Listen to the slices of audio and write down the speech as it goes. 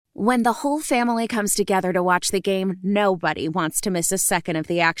When the whole family comes together to watch the game, nobody wants to miss a second of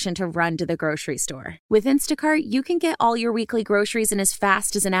the action to run to the grocery store. With Instacart, you can get all your weekly groceries in as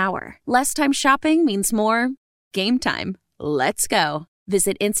fast as an hour. Less time shopping means more game time. Let's go.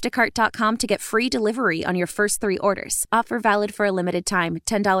 Visit instacart.com to get free delivery on your first 3 orders. Offer valid for a limited time.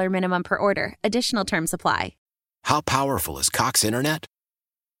 $10 minimum per order. Additional terms apply. How powerful is Cox Internet?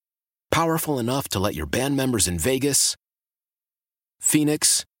 Powerful enough to let your band members in Vegas,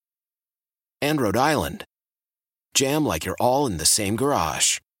 Phoenix, and Rhode Island jam like you're all in the same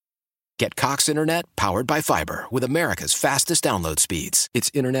garage. Get Cox Internet powered by fiber with America's fastest download speeds.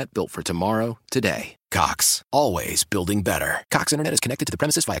 It's internet built for tomorrow, today. Cox, always building better. Cox Internet is connected to the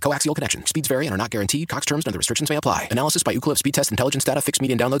premises via coaxial connection. Speeds vary and are not guaranteed. Cox terms and other restrictions may apply. Analysis by Ookla Speed Test Intelligence Data. Fixed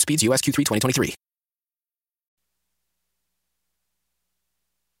median download speeds. US Q3 2023.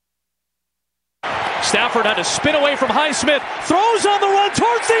 Stafford had to spin away from Highsmith, throws on the run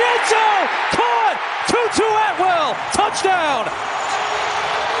towards the end zone, caught, Tutu Atwell, touchdown.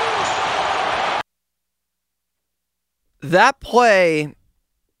 That play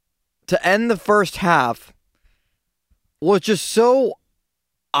to end the first half was just so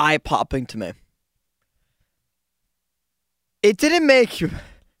eye-popping to me. It didn't make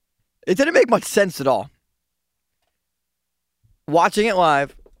much sense at all. Watching it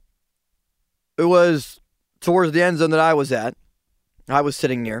live, it was towards the end zone that I was at. I was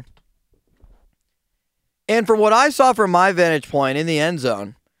sitting near. And from what I saw from my vantage point in the end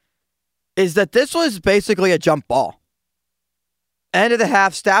zone, is that this was basically a jump ball. End of the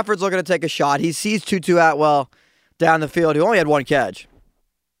half, Stafford's looking to take a shot. He sees Tutu Atwell down the field, who only had 1 catch.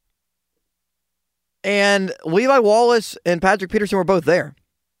 And Levi Wallace and Patrick Peterson were both there.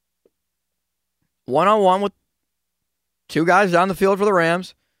 1-on-1 with 2 guys down the field for the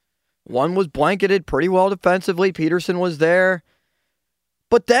Rams. One was blanketed pretty well defensively. Peterson was there.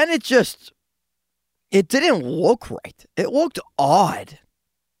 But then it didn't look right. It looked odd.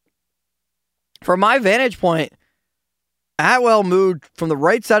 From my vantage point, Atwell moved from the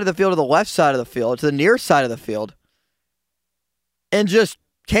right side of the field to the left side of the field, to the near side of the field, and just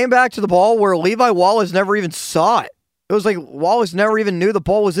came back to the ball where Levi Wallace never even saw it. It was like Wallace never even knew the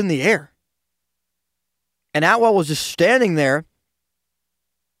ball was in the air. And Atwell was just standing there,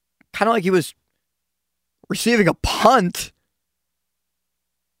 kind of like he was receiving a punt,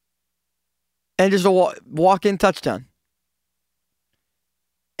 and just a walk-in touchdown.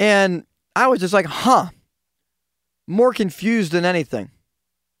 And I was just like, more confused than anything.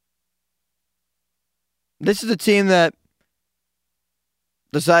 This is a team that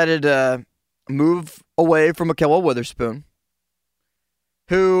decided to move away from Ahkello Witherspoon,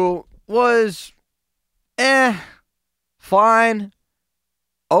 who was, fine,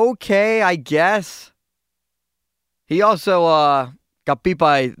 okay, I guess. He also got beat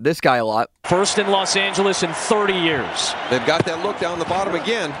by this guy a lot. First in Los Angeles in 30 years. They've got that look down the bottom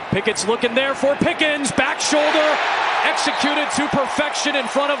again. Pickett's looking there for Pickens. Back shoulder. Executed to perfection in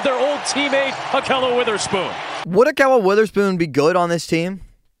front of their old teammate, Ahkello Witherspoon. Would Ahkello Witherspoon be good on this team?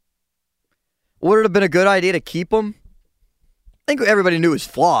 Would it have been a good idea to keep him? I think everybody knew his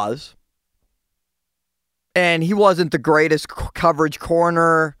flaws. And he wasn't the greatest coverage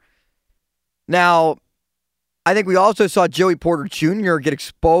corner. Now, I think we also saw Joey Porter Jr. get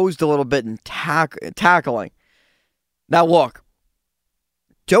exposed a little bit in tackling. Now, look,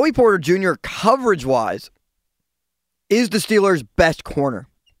 Joey Porter Jr. coverage-wise is the Steelers' best corner.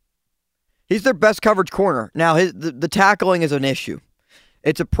 He's their best coverage corner. Now, the tackling is an issue.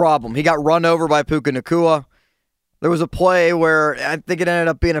 It's a problem. He got run over by Puka Nacua. There was a play where I think it ended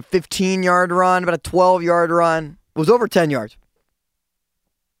up being a 15-yard run, about a 12-yard run. It was over 10 yards.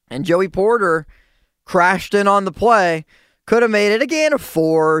 And Joey Porter crashed in on the play. Could have made it again a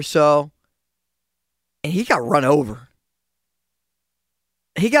 4 or so. And he got run over.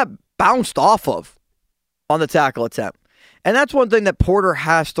 He got bounced off of on the tackle attempt. And that's one thing that Porter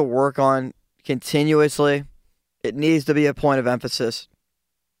has to work on continuously. It needs to be a point of emphasis.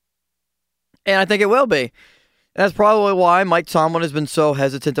 And I think it will be. And that's probably why Mike Tomlin has been so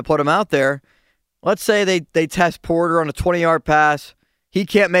hesitant to put him out there. Let's say they test Porter on a 20-yard pass. He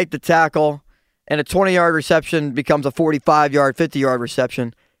can't make the tackle. And a 20-yard reception becomes a 45-yard, 50-yard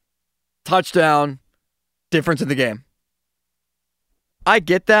reception. Touchdown. Difference in the game. I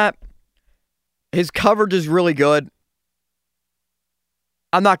get that. His coverage is really good.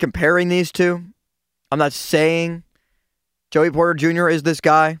 I'm not comparing these two. I'm not saying Joey Porter Jr. is this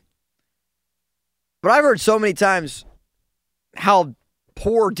guy. But I've heard so many times how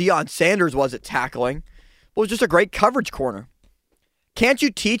poor Deion Sanders was at tackling. It was just a great coverage corner. Can't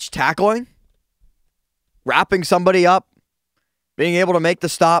you teach tackling? Wrapping somebody up, being able to make the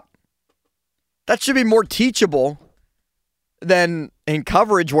stop. That should be more teachable than in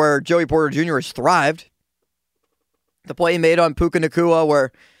coverage where Joey Porter Jr. has thrived. The play he made on Puka Nacua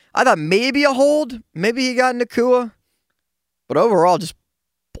where I thought maybe a hold, maybe he got Nacua, but overall just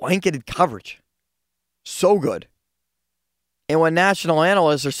blanketed coverage. So good. And when national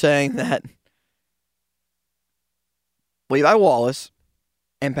analysts are saying that Levi Wallace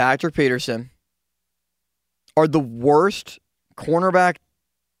and Patrick Peterson are the worst cornerback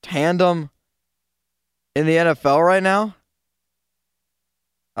tandem in the NFL right now,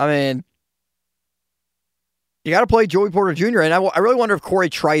 I mean, you got to play Joey Porter Jr. And I really wonder if Corey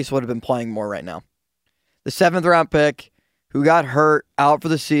Trice would have been playing more right now. The 7th round pick who got hurt out for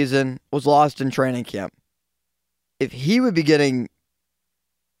the season, was lost in training camp. If he would be getting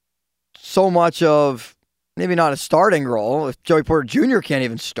so much of, maybe not a starting role, if Joey Porter Jr. can't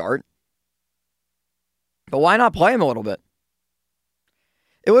even start, but why not play him a little bit?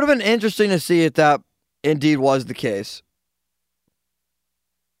 It would have been interesting to see if that indeed was the case.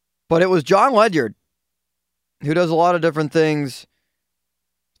 But it was John Ledyard, who does a lot of different things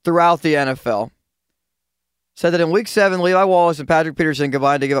throughout the NFL, said that in Week 7, Levi Wallace and Patrick Peterson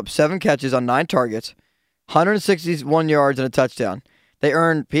combined to give up 7 catches on 9 targets, 161 yards and a touchdown. They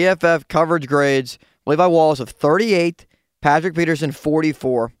earned PFF coverage grades, Levi Wallace of 38, Patrick Peterson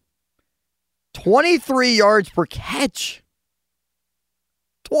 44. 23 yards per catch.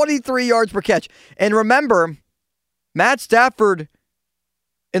 23 yards per catch. And remember, Matt Stafford,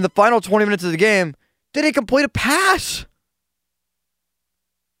 in the final 20 minutes of the game, didn't complete a pass.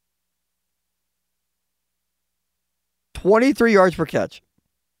 $23 yards per catch.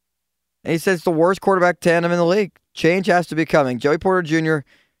 And he says it's the worst quarterback tandem in the league. Change has to be coming. Joey Porter Jr.,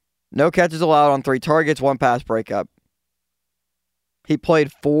 no catches allowed on 3 targets, 1 pass breakup. He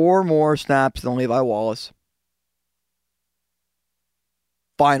played 4 more snaps than Levi Wallace.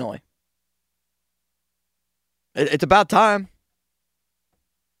 Finally. It's about time.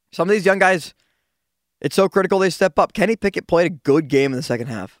 Some of these young guys, it's so critical they step up. Kenny Pickett played a good game in the second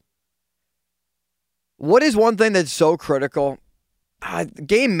half. What is one thing that's so critical?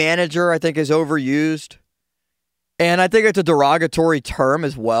 Game manager, I think, is overused. And I think it's a derogatory term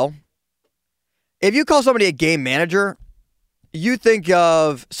as well. If you call somebody a game manager, you think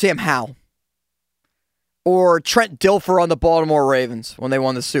of Sam Howell or Trent Dilfer on the Baltimore Ravens when they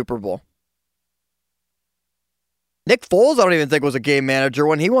won the Super Bowl. Nick Foles, I don't even think was a game manager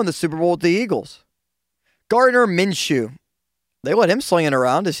when he won the Super Bowl with the Eagles. Gardner Minshew, they let him slinging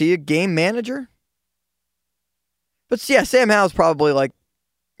around. Is he a game manager? But yeah, Sam Howell's probably like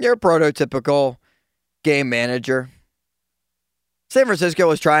your prototypical game manager. San Francisco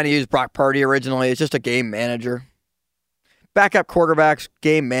was trying to use Brock Purdy originally. It's just a game manager. Backup quarterbacks,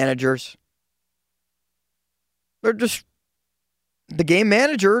 game managers. They're just the game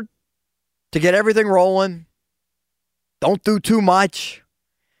manager to get everything rolling. Don't do too much.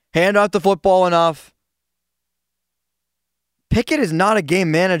 Hand out the football enough. Pickett is not a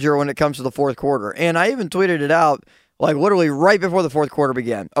game manager when it comes to the fourth quarter. And I even tweeted it out like literally right before the fourth quarter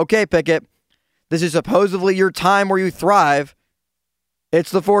began. Okay, Pickett, this is supposedly your time where you thrive.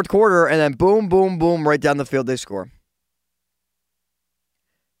 It's the fourth quarter, and then boom, boom, boom, right down the field they score.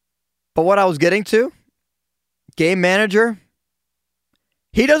 But what I was getting to, game manager,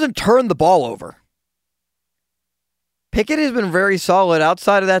 he doesn't turn the ball over. Pickett has been very solid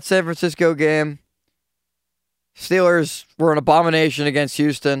outside of that San Francisco game. Steelers were an abomination against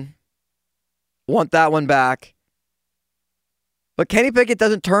Houston. Want that one back. But Kenny Pickett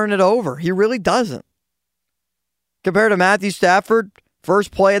doesn't turn it over. He really doesn't. Compared to Matthew Stafford,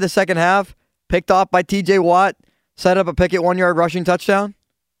 first play of the second half, picked off by TJ Watt, set up a Pickett 1-yard rushing touchdown.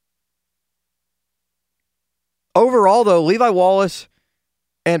 Overall, though, Levi Wallace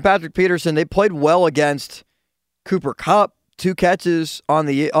and Patrick Peterson, they played well against Cooper Kupp. 2 catches on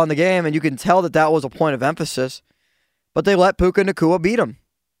the game, and you can tell that was a point of emphasis. But they let Puka Nacua beat him.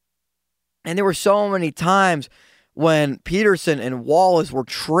 And there were so many times when Peterson and Wallace were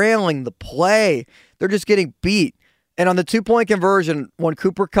trailing the play. They're just getting beat. And on the 2-point conversion, when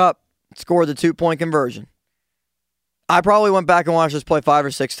Cooper Kupp scored the 2-point conversion, I probably went back and watched this play 5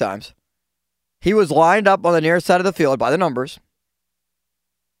 or 6 times. He was lined up on the near side of the field by the numbers.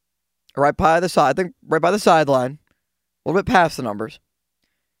 Right by the side, I think right by the sideline. A little bit past the numbers.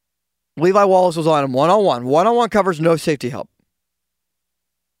 Levi Wallace was on him one-on-one. One-on-one covers, no safety help.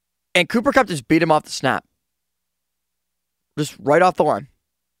 And Cooper Kupp just beat him off the snap. Just right off the line.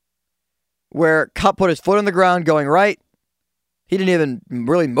 Where Kupp put his foot on the ground going right. He didn't even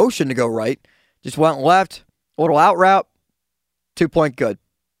really motion to go right. Just went left. A little out route. 2-point good.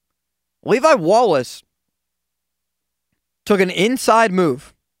 Levi Wallace took an inside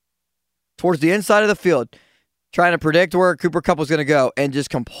move towards the inside of the field, trying to predict where Cooper Kupp was going to go, and just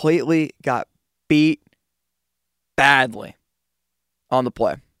completely got beat badly on the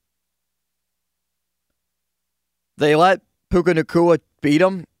play. They let Puka Nacua beat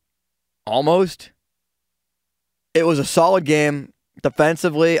him, almost. It was a solid game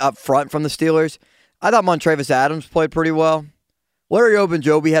defensively up front from the Steelers. I thought Montravis Adams played pretty well. Larry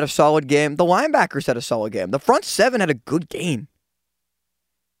Ogunjobi had a solid game. The linebackers had a solid game. The front seven had a good game.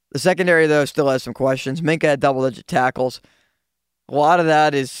 The secondary, though, still has some questions. Minka had double-digit tackles. A lot of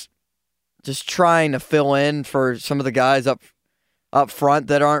that is just trying to fill in for some of the guys up front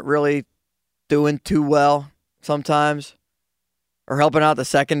that aren't really doing too well sometimes, or helping out the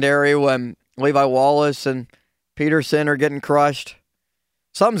secondary when Levi Wallace and Peterson are getting crushed.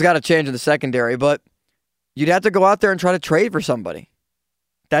 Something's got to change in the secondary, but you'd have to go out there and try to trade for somebody.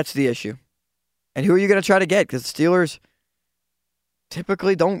 That's the issue. And who are you going to try to get? Because the Steelers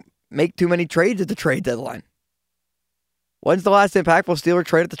typically don't make too many trades at the trade deadline. When's the last impactful Steeler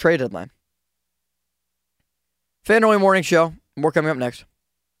trade at the trade deadline? Fan Only Morning Show. More coming up next.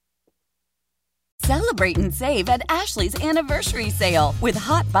 Celebrate and save at Ashley's Anniversary Sale. With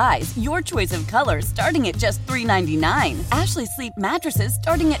Hot Buys, your choice of colors starting at just $3.99. Ashley Sleep mattresses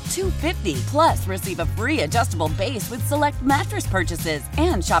starting at $2.50. Plus, receive a free adjustable base with select mattress purchases.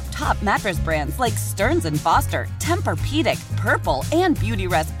 And shop top mattress brands like Stearns & Foster, Tempur-Pedic, Purple, and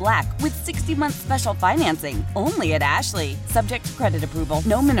Beautyrest Black with 60-month special financing. Only at Ashley. Subject to credit approval.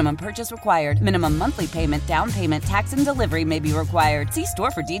 No minimum purchase required. Minimum monthly payment, down payment, tax, and delivery may be required. See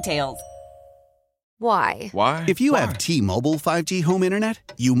store for details. Why? If you have T-Mobile 5G home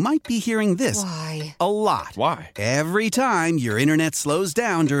internet, you might be hearing this Why? a lot. Why? Every time your internet slows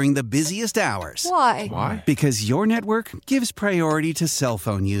down during the busiest hours. Why? Because your network gives priority to cell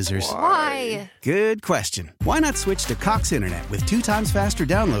phone users. Why? Good question. Why not switch to Cox Internet with 2 times faster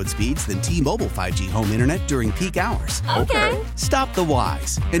download speeds than T-Mobile 5G home internet during peak hours? Okay. Stop the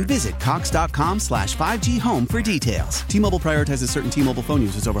whys and visit cox.com/5G home for details. T-Mobile prioritizes certain T-Mobile phone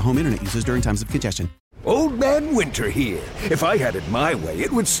users over home internet users during times of congestion. Old Man Winter here. If I had it my way,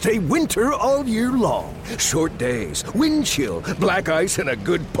 it would stay winter all year long. Short days, wind chill, black ice, and a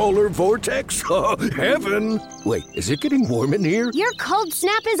good polar vortex. Oh, heaven. Wait, is it getting warm in here? Your cold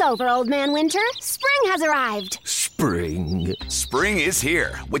snap is over, Old Man Winter. Spring has arrived. Spring. Spring is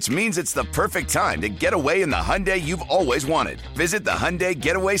here, which means it's the perfect time to get away in the Hyundai you've always wanted. Visit the Hyundai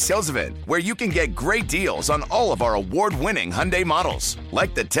Getaway Sales Event, where you can get great deals on all of our award-winning Hyundai models,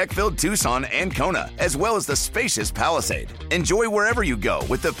 like the tech-filled Tucson and Kona, as well as the spacious Palisade. Enjoy wherever you go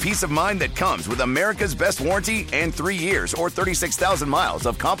with the peace of mind that comes with America's best warranty and 3 years or 36,000 miles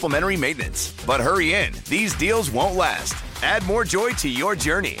of complimentary maintenance. But hurry in, these deals won't last. Add more joy to your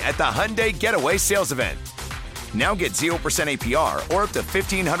journey at the Hyundai Getaway Sales Event. Now get 0% APR or up to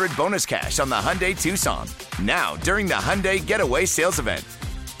 $1,500 bonus cash on the Hyundai Tucson. Now, during the Hyundai Getaway Sales Event.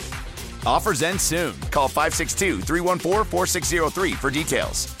 Offers end soon. Call 562-314-4603 for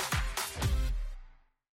details.